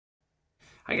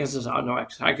I guess it's no,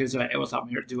 I guess it was I'm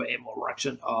here to do an annual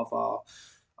election of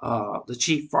the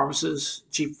chief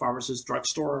pharmacist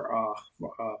drugstore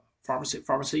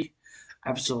pharmacy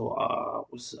episode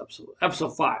what's this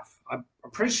episode 5. I'm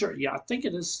pretty sure, yeah, I think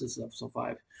it is. This is episode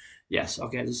 5. Yes,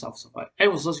 okay, this is episode 5.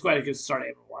 Anyways, let's go ahead and get started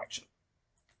annual election.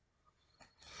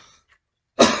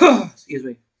 Excuse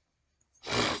me.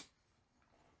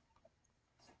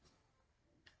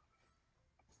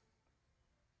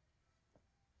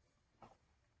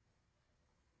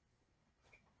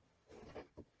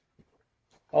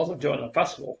 Also doing a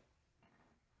festival.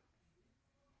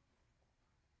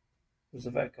 There's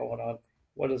an event going on.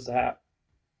 What is that?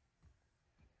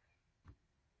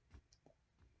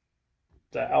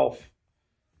 The Elf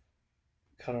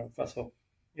kind of festival.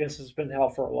 Yes, it's been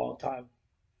held for a long time.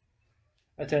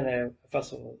 I attended a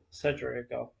festival a century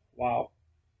ago. Wow.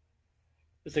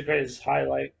 It's the greatest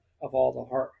highlight of all the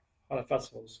heart on the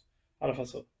festivals. On a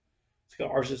festival. It's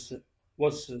got artists that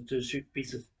wants to shoot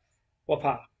pieces.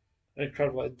 Wapa.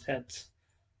 Incredible intense.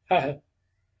 Wapa.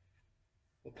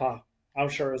 I'm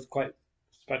sure it's quite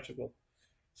spectacle.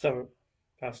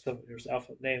 Past 7 years,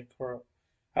 Alpha named for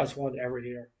has one every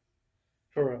year.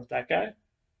 For that guy,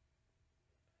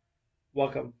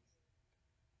 welcome.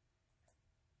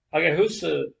 Okay, who's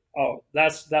the? Oh,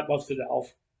 that must be the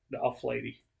elf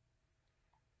lady,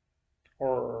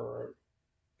 or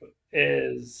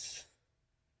is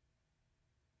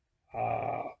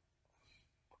uh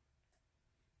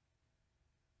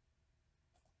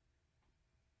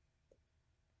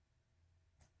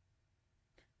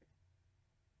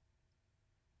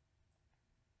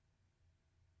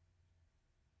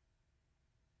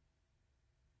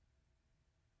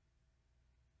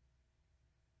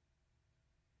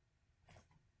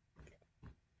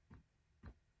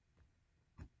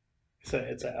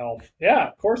it's an elf? Yeah,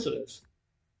 of course it is.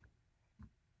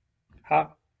 Huh?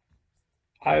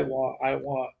 I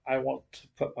want to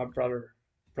put my brother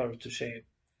to shame.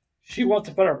 She wants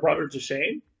to put her brother to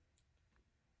shame.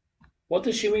 What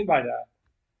does she mean by that?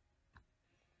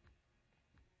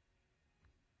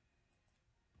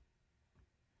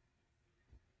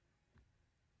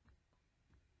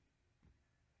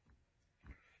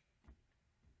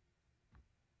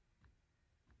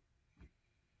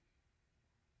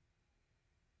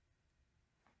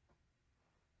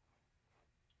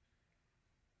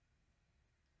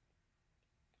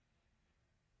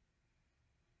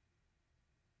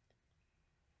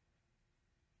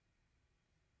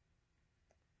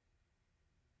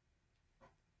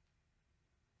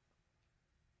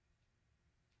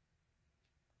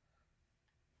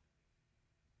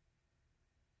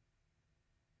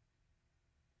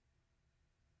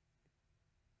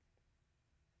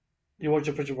 You want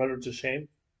to put your brother to shame?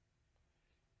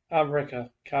 Rika,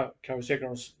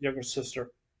 Kara's younger sister.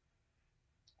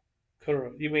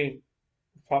 Kura, you mean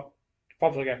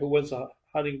probably the guy who wins a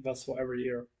hunting festival every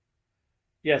year?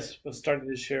 Yes, but starting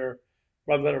this year,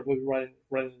 my brother will be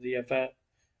running the event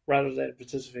rather than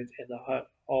participate in the hunt.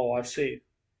 Oh, I see.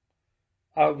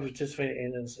 I will participate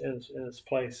in his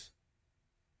place.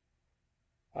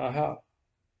 Uh-huh.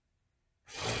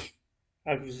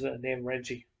 I was named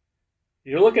Reggie.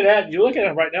 You're looking at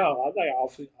him right now. I'm not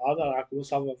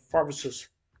Alchemist, I'm a pharmacist.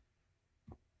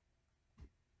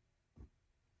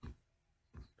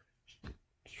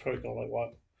 She's probably going like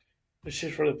what?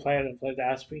 She's really planning to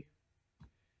ask me.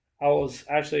 I was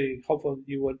actually hoping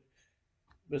you would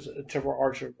Trevor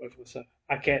Archer, but was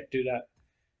I can't do that.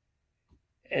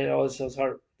 And it always says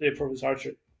hard they improve his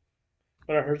archer.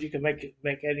 But I heard you can make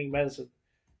any medicine.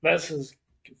 Medicines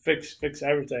can fix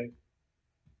everything.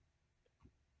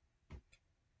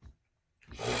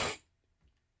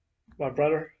 My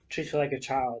brother treats me like a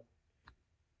child.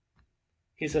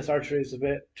 He says archery is a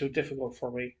bit too difficult for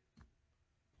me.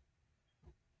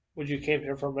 Would you came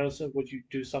here for medicine? Would you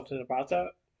do something about that?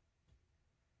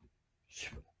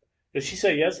 If she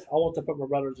said yes, I want to put my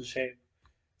brother to shame.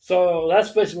 So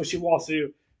that's basically what she wants to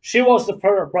do. She wants to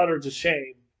put her brother to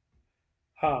shame.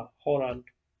 Huh, hold on.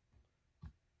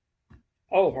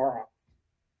 Oh, her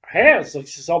hands like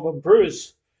she's all been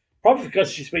bruised. Probably because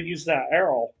she's been using that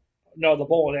arrow. No, the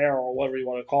bow and arrow, or whatever you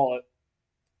want to call it.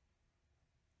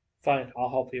 Fine, I'll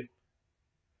help you.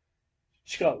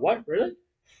 She got what? Really?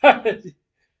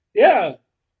 Yeah.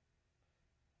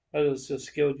 That is just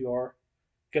skilled you are.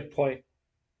 Good point.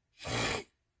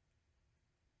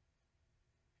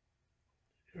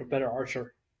 You're a better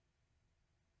archer.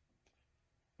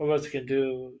 What else can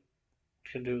do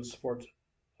sports.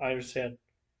 I understand.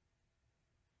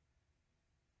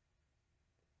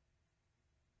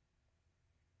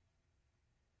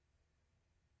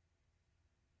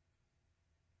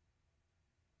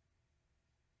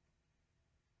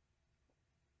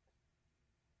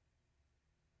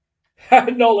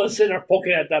 Nola's sitting there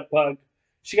poking at that bug.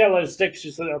 She got to let it stick.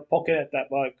 She's sitting there poking at that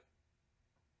bug.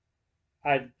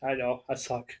 I know. I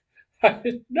suck.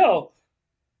 No.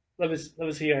 Let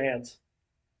me see your hands.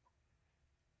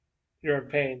 You're in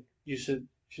pain. You should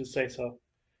say so.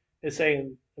 It's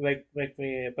saying make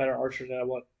me a better archer than I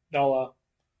want. Nola,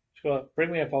 go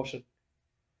bring me a potion.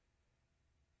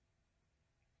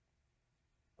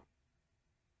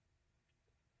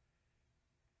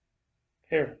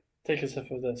 Here, take a sip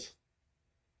of this.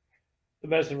 The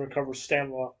medicine recovers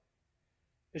stamina.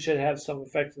 It should have some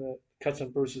effect on the cuts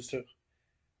and bruises too.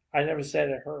 I never said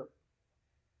it hurt.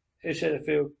 It should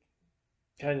feel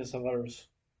kindness of others.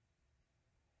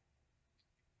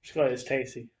 Just go. It's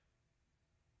tasty.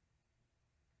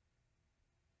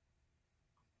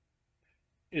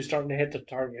 You're starting to hit the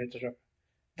target.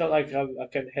 Not like I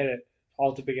can hit it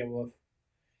all to begin with.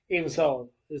 Even so,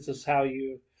 this is how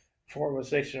you form a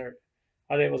stationary,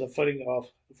 unable to footing off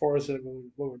before it's a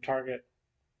moving target.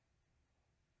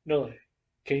 No,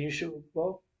 can you shoot with a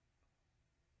bow?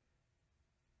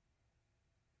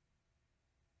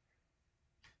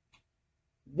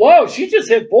 Whoa, she just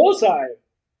hit bullseye.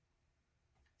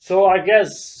 So I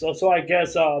guess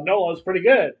Noah's pretty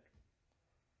good.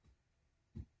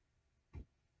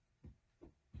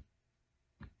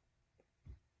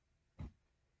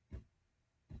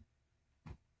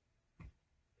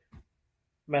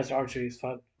 Master Archery is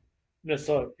fun. No,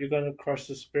 so you're gonna crush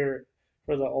the spirit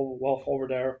for the old wolf over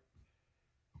there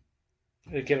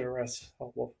and give it a rest.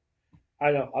 Oh, wolf.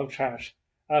 I know, I'm trash.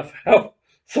 I've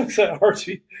sucks at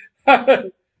Archie.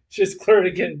 She's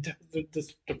clearly getting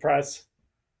depressed.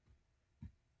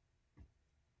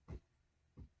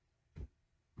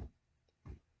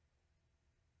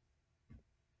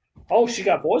 Oh, she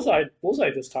got bullseye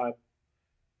this time.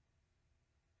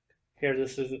 Here,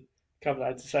 this isn't coming.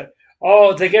 I decide.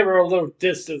 Oh, they gave her a little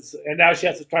distance, and now she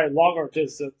has to try longer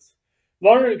distance.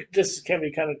 Longer distance can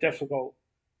be kind of difficult.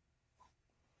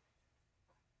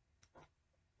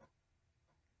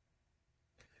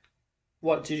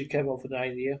 What did you come up with an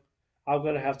idea? I'm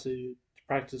gonna have to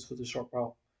practice with the short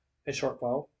bow. A short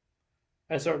bow.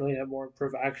 I certainly have more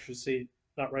improved accuracy,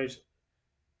 not range,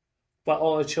 but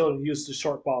only children use the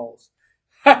short bows.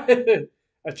 I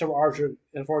told Archer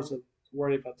and Forza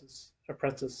worried about this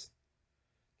apprentice.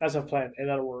 That's a plan. In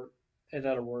other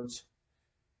words,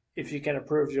 if you can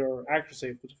improve your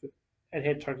accuracy and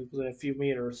hit targets within a few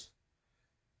meters,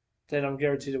 then I'm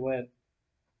guaranteed to win.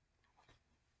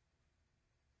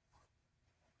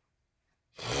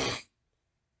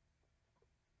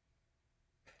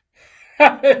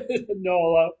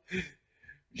 No,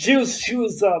 she was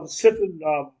sipping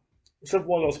one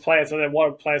of those plants, and then one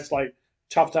of the plants like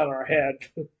chopped out her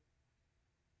head.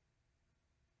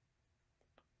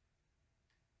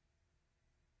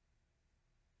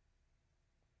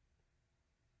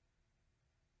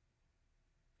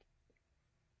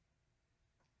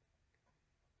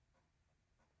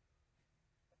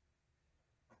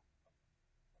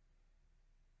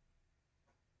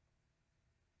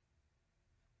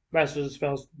 Master the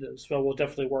spell will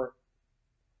definitely work.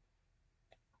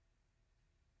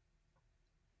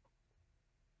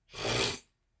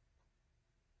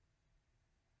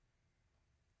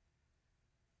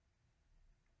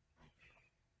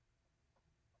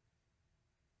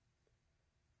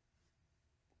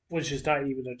 When she's not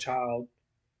even a child.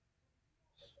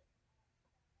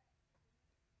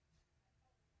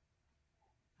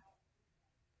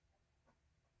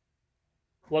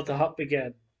 Let the hunt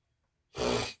begin.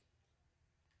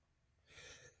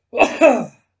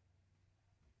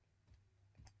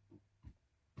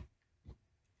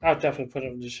 I'll definitely put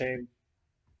him to shame.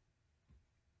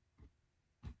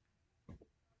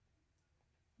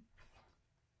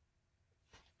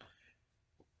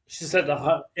 She said the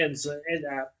hunt ends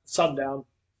at sundown.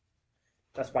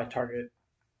 That's my target.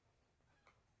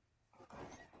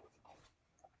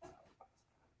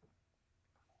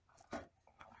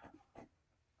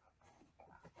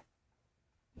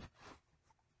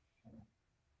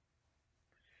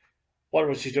 What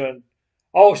was she doing?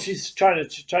 Oh, she's trying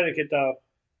to get the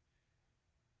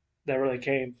that really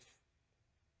came.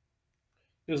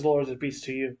 It was Lord of the Beast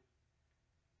to you.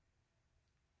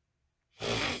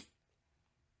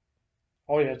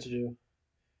 All you have to do,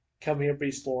 come here,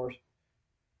 Beast Lord.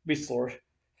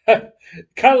 Kind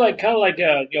of like a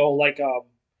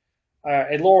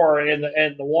lure in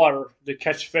the water to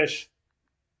catch fish.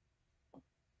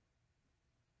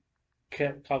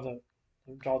 Can't come to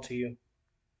draw to you.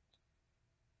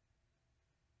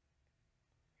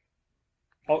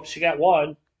 Oh, she got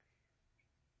one.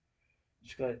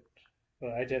 She got.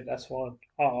 Well, I did. That's one.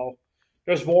 Uh oh.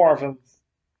 There's more of them.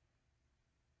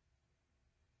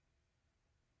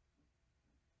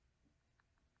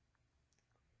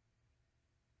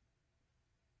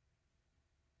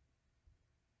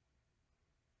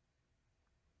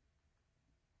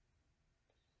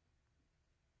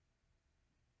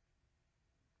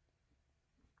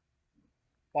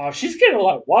 Wow, she's getting a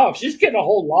lot. Wow, she's getting a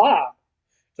whole lot.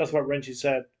 That's what Renji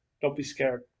said. Don't be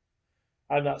scared.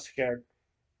 I'm not scared.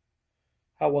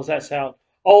 How was that sound?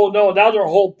 Oh no, now there are a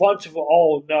whole bunch of.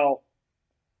 Oh no,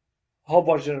 a whole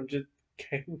bunch of them just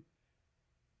came.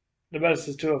 The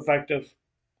medicine's too effective.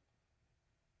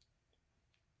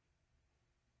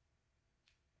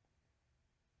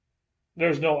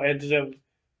 There's no end to them.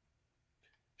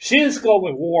 She is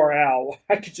going wore out.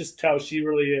 I could just tell she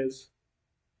really is.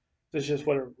 This is just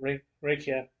what a rank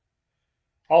yeah.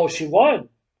 Oh, she won.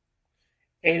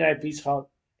 89 beats hunt.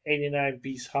 89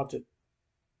 beats hunted.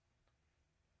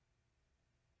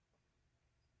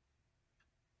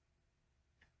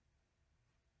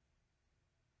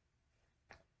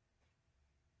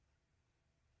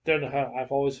 Then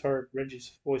I've always heard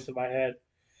Renji's voice in my head.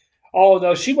 Oh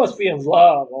no, she must be in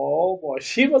love. Oh boy,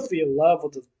 she must be in love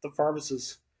with the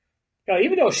pharmacist. Yeah,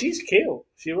 even though she's cute,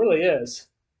 she really is.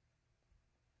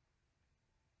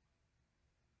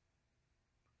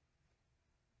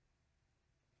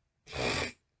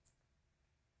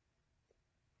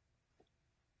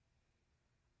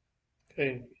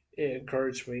 It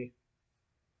encouraged me.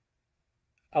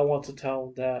 I want to tell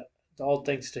him that all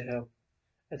thanks to him,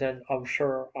 and then I'm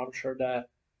sure that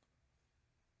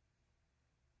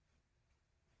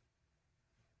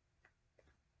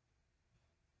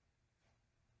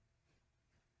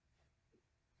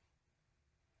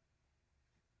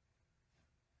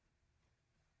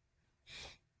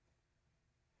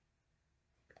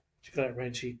she's gonna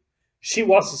Renji. She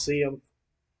wants to see him.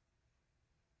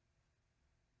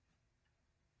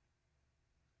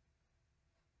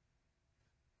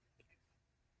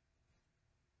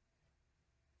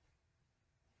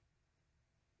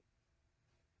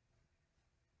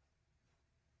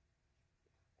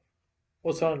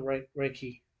 What's on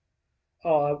Renki?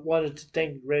 Oh, I wanted to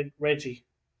thank Reggie.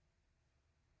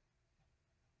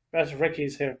 Master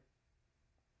Ricky's here.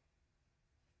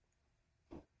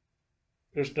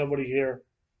 There's nobody here.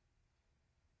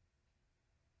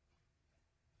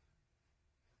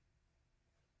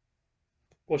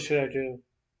 What should I do?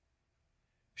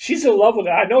 She's in love with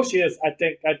him. I know she is. I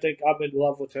think I'm in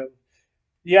love with him.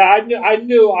 Yeah, I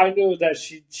knew that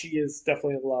she is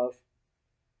definitely in love.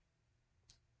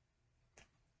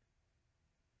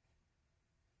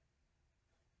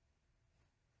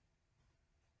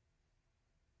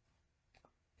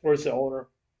 Where's the owner?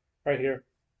 Right here.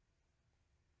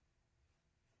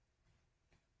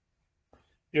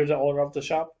 You're the owner of the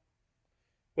shop?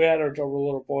 We had our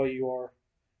little boy you are.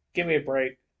 Give me a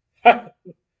break.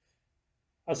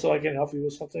 So I can help you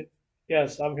with something?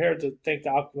 Yes, I'm here to thank the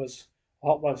alchemist.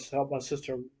 Help my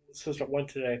sister win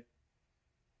today.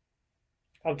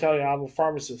 I'm telling you, I'm a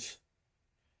pharmacist.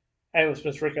 Hey, it was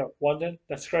Miss Rika London.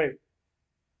 That's great.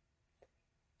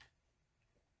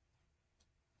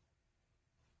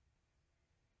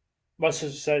 My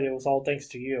sister said it was all thanks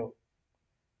to you.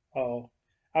 Oh,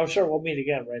 I'm sure we'll meet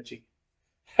again, Reggie.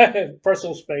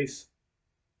 Personal space.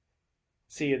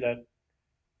 See you then.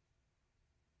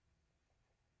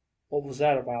 What was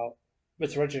that about?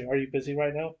 Miss Reggie, are you busy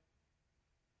right now?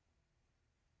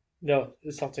 No,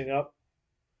 is something up?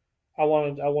 I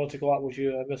wanted to go out with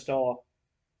you and Miss Nola.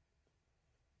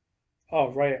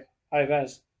 Oh, right. I've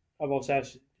almost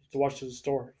asked you to watch to the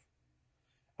store.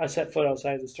 I set foot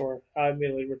outside the store. I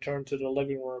immediately returned to the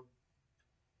living room.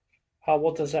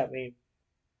 What does that mean?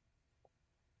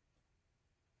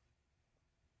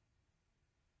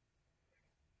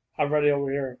 I'm ready over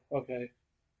here. Okay,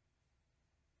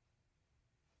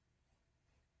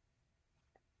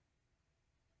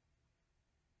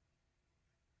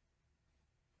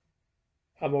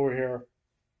 I'm over here.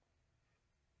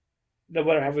 No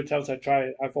matter how many times I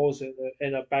try, I've always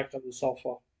end up back on the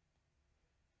sofa.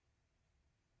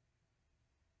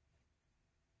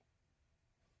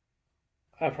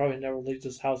 I probably never leave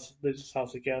this house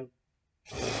again.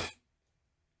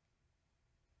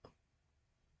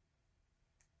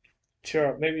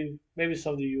 Sure, maybe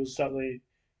someday you'll suddenly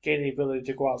gain the ability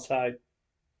to go outside.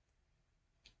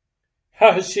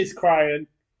 She's crying.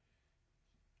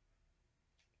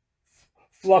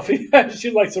 Fluffy. She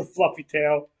likes her fluffy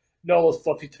tail. Nola's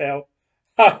fluffy tail.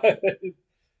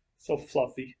 So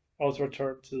fluffy. I was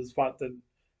returned to the spot then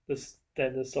this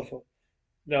stuff.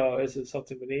 No, is it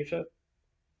something beneath it?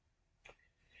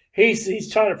 He's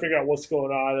trying to figure out what's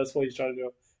going on. That's what he's trying to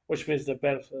do, which means the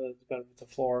benefit the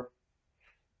floor.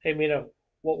 Hey Mina,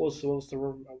 what was the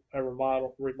room a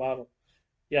remodel?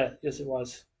 Yeah, yes it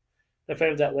was. The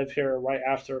family that lived here right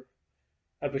after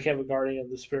I became a guardian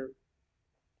of the spirit.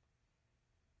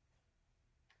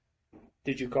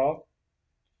 Did you call?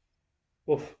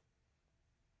 Oof.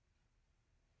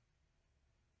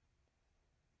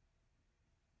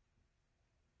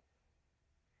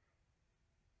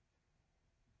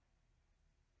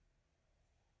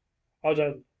 Hold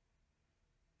on.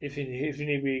 If you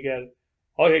need me again.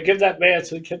 Oh yeah, give that man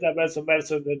some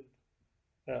medicine,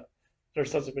 and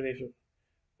there's something beneath it.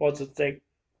 What's the thing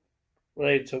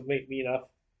related to make Mina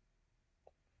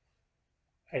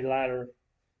a ladder?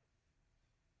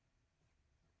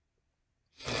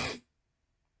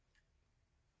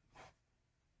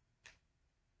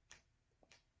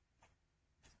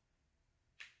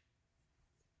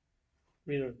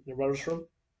 Mina, your mother's room?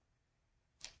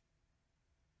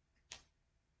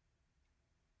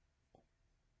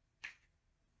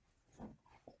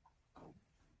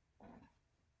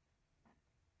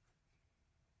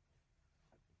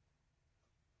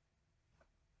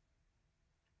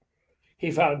 He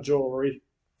found jewelry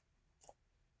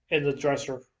in the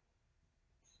dresser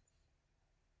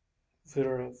for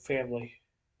her family.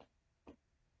 Do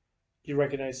you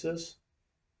recognize this?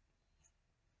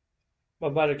 My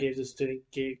mother gave this to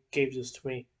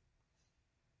me.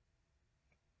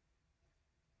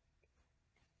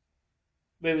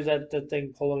 Maybe that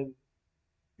thing pulling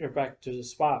your back to the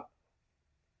spot.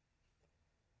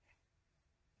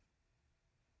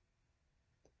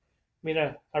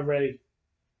 Mina, I'm ready.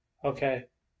 Okay.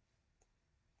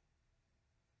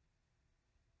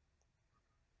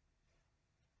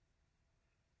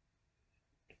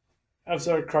 I'm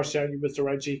sorry to crush on you, Mr.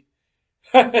 Reggie.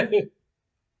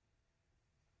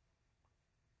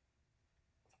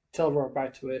 Teleport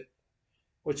back to it,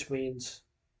 which means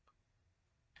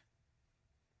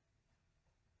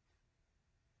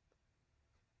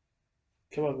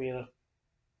come on, Mina.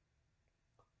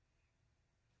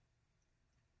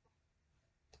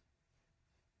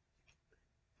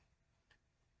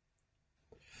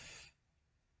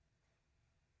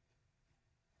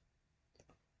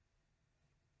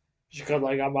 She could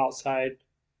like I'm outside.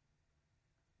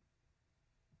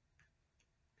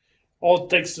 All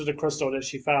thanks to the crystal that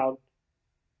she found.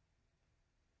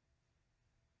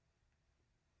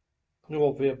 We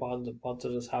won't be able to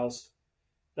this house.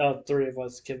 Now three of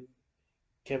us can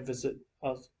visit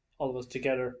us all of us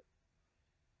together.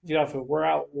 You know, if we're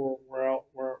out,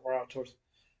 we're outdoors.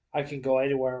 I can go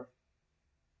anywhere.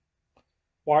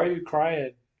 Why are you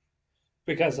crying?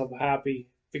 Because I'm happy.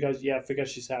 Because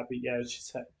she's happy.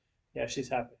 Yeah, she's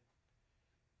happy.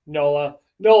 Nola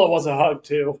was a hug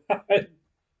too.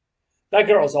 That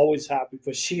girl's always happy,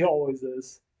 but she always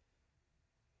is.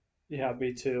 Yeah,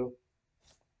 me too.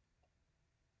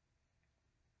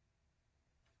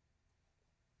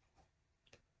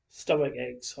 Stomach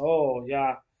aches. Oh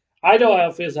yeah, I know how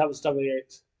it feels to have stomach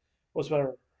aches. What's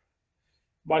better?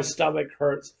 My stomach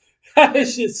hurts.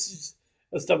 It's just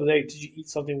a stomach ache. Did you eat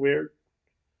something weird?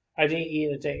 I didn't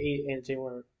eat anything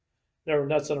weird. There were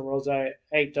nuts on the rolls. I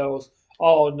ate those.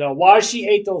 Oh no! Why she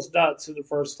ate those nuts in the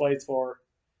first place for?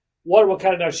 What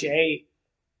kind of nuts she ate?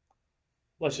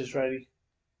 Let's just ready.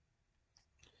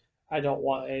 I don't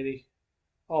want any.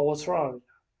 Oh, what's wrong?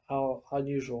 How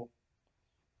unusual.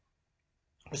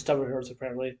 My stomach hurts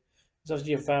apparently. Something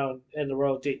you found in the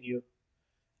road, didn't you?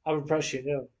 I'm impressed you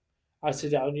knew. I see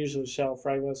the unusual shell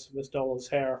fragments of Miss Nola's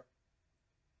hair.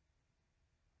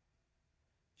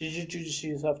 Did you do this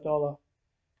yourself, Nola?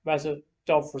 Master,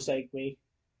 don't forsake me.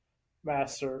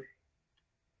 Master.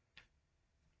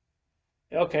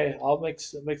 Okay, I'll make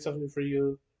something for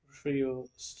you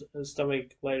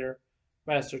stomach later.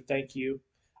 Master, thank you.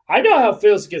 I know how it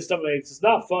feels to get stomach aches. It's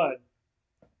not fun.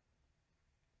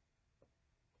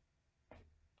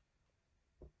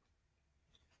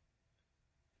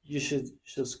 You should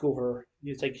school her.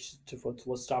 You think you should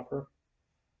to stop her?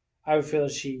 I have a feeling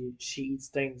she eats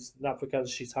things not because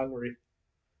she's hungry.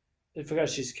 It's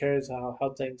because she's curious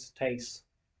how things taste.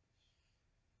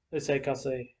 They say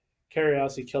constantly,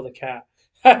 curiosity killed the cat.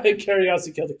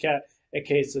 Curiosity killed the cat in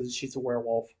case she's a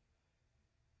werewolf.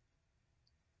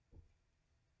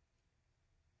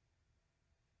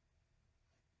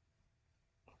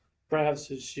 Perhaps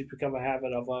she's become a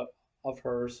habit of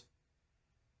hers.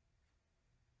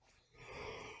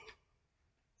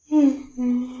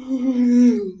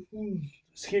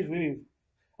 Excuse me.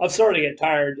 I'm starting to get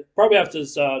tired. Probably after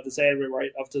this anime,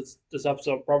 right? After this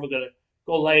episode, I'm probably gonna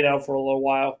go lay down for a little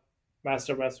while.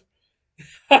 Master. Lay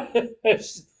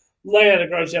on the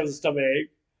ground. She has a stomach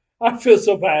ache. I feel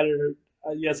so bad.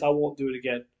 Yes, I won't do it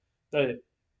again. The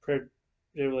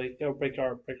really, it'll break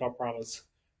our promise.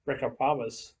 Break our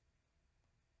promise.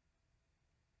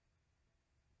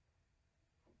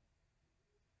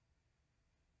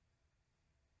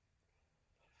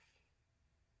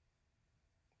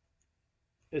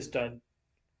 It's done.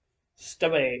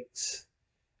 Stomach aches.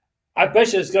 I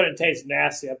bet you it's gonna taste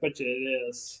nasty. I bet you it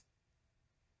is.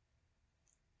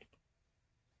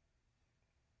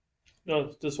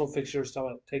 No, this will fix your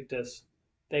stomach. Take this.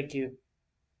 Thank you.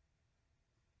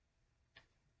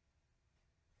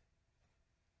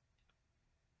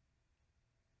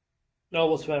 No,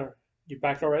 what's better? You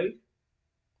back already?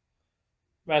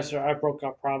 Master, I broke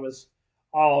our promise.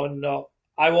 Oh no.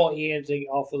 I won't eat anything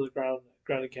off of the ground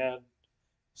again.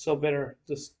 So bitter.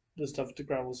 This stuff at the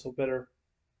ground was so bitter.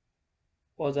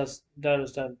 Well, that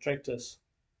is done. Drink this.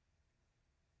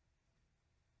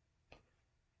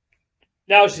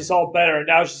 Now she's all better.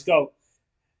 Now she's go.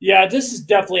 Yeah, this is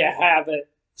definitely a habit.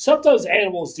 Sometimes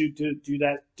animals do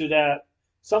that.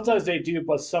 Sometimes they do,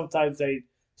 but sometimes they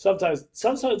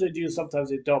do,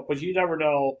 sometimes they don't. But you never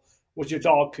know what your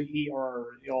dog could eat,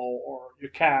 or or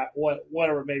your cat,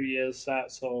 whatever maybe is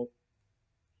that. So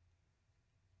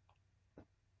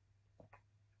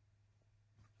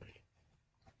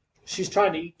she's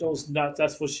trying to eat those nuts.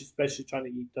 That's what she's especially trying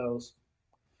to eat those.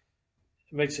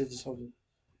 It makes it just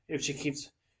if she keeps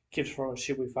from it,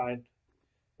 she'll be fine.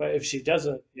 But if she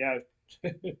doesn't, yeah,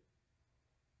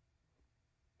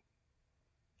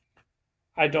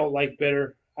 I don't like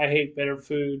bitter. I hate bitter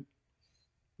food.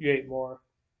 You ate more.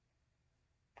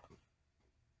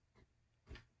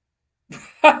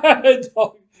 I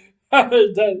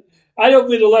don't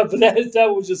mean to laugh, but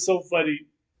that was just so funny.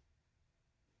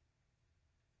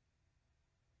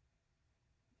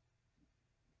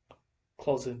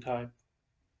 Closing time.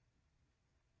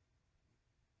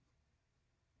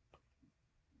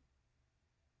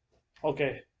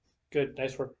 Okay, good,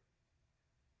 nice work.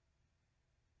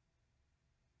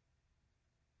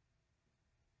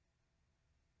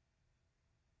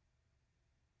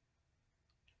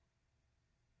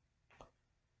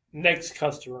 Next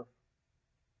customer.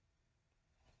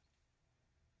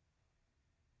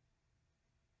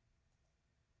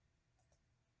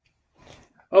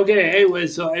 Okay,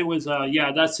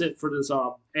 yeah, that's it for this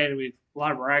anime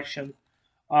live reaction.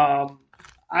 Um,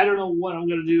 I don't know what I'm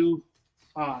gonna do.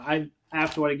 I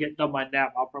After I get done my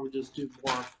nap, I'll probably just do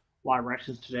more live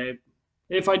reactions today.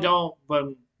 If I don't, but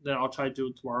then I'll try to do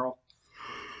it tomorrow.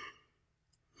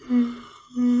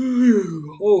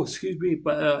 Oh, excuse me.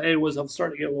 But anyways, I'm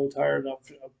starting to get a little tired. I'm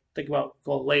thinking about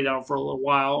going lay down for a little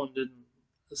while and then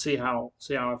see how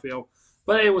I feel.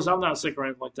 But anyways, I'm not sick or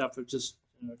anything like that. But just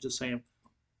saying.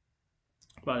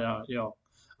 But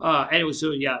anyways,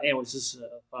 so yeah, anyways, this is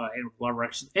animal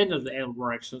erection, end of the animal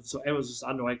erection. So anyways, this is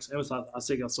Underx. Anyways, I'll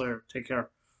see you guys later. Take care.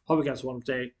 Hope you guys have a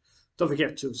wonderful day. Don't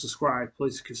forget to subscribe.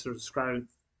 Please consider subscribing.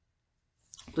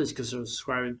 Please consider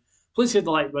subscribing. Please hit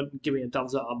the like button. Give me a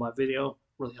thumbs up on my video.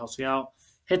 Really helps me out.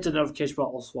 Hit the notification bell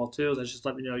also well too. That's just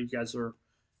let me know you guys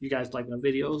like my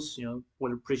videos.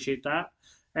 Would appreciate that.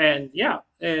 And yeah,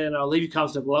 and leave your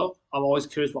comments down below. I'm always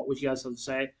curious about what you guys have to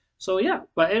say. So yeah,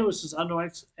 but anyways, this is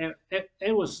UndoX.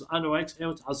 Anyways, UndoX.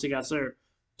 Anyways, I'll see you guys later.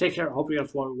 Take care. Hope you guys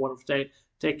have a wonderful day.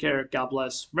 Take care. God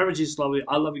bless. Remember, Jesus love you.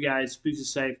 I love you guys. Be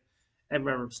safe. And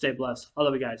remember, stay blessed. I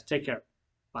love you guys. Take care.